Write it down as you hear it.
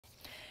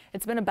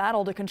It's been a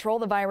battle to control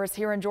the virus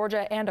here in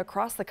Georgia and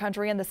across the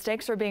country, and the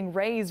stakes are being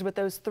raised with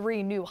those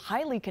 3 new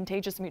highly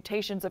contagious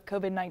mutations of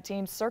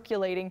COVID-19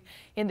 circulating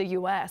in the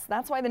U.S.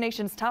 That's why the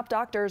nation's top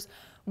doctors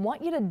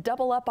want you to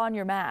double up on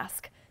your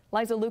mask.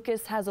 Liza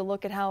Lucas has a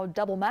look at how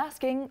double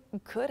masking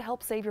could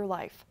help save your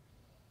life.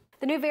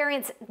 The new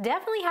variants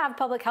definitely have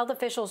public health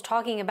officials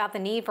talking about the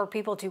need for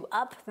people to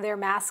up their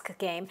mask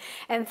game.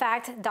 In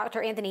fact,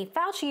 Dr. Anthony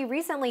Fauci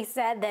recently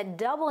said that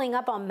doubling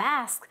up on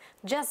masks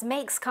just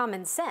makes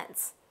common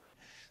sense.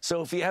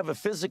 So if you have a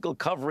physical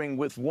covering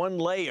with one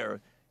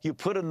layer, you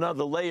put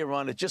another layer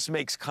on, it just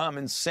makes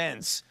common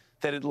sense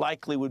that it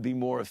likely would be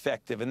more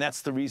effective. And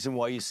that's the reason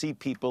why you see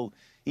people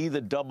either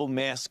double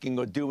masking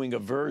or doing a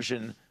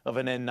version of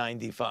an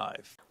N95.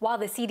 While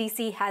the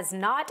CDC has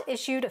not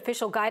issued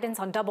official guidance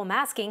on double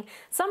masking,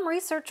 some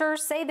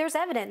researchers say there's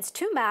evidence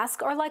 2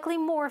 masks are likely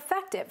more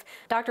effective.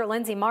 Dr.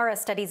 Lindsay Mara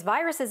studies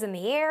viruses in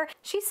the air.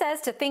 She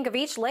says to think of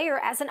each layer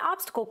as an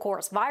obstacle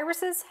course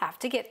viruses have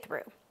to get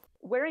through.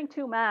 Wearing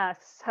 2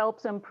 masks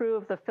helps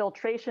improve the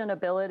filtration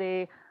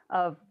ability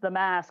of the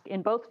mask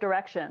in both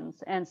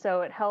directions. And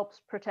so it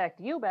helps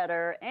protect you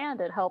better and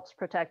it helps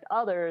protect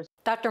others.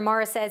 Dr.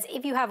 Mara says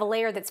if you have a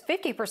layer that's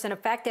 50%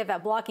 effective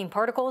at blocking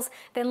particles,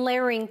 then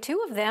layering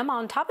 2 of them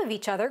on top of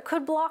each other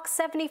could block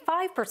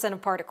 75%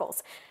 of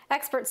particles.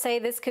 Experts say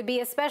this could be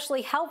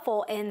especially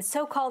helpful in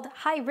so-called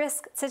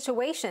high-risk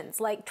situations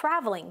like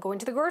traveling, going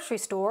to the grocery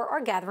store,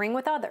 or gathering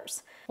with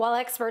others. While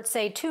experts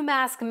say 2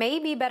 masks may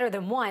be better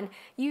than 1,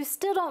 you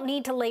still don't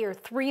need to layer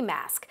 3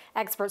 masks.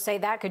 Experts say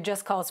that could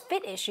just cause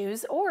fit issues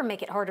or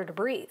make it harder to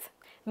breathe.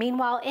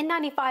 Meanwhile,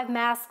 N95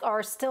 masks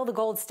are still the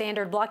gold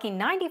standard, blocking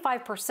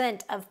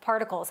 95% of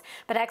particles,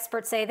 but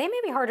experts say they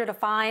may be harder to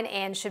find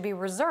and should be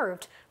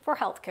reserved for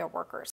healthcare workers.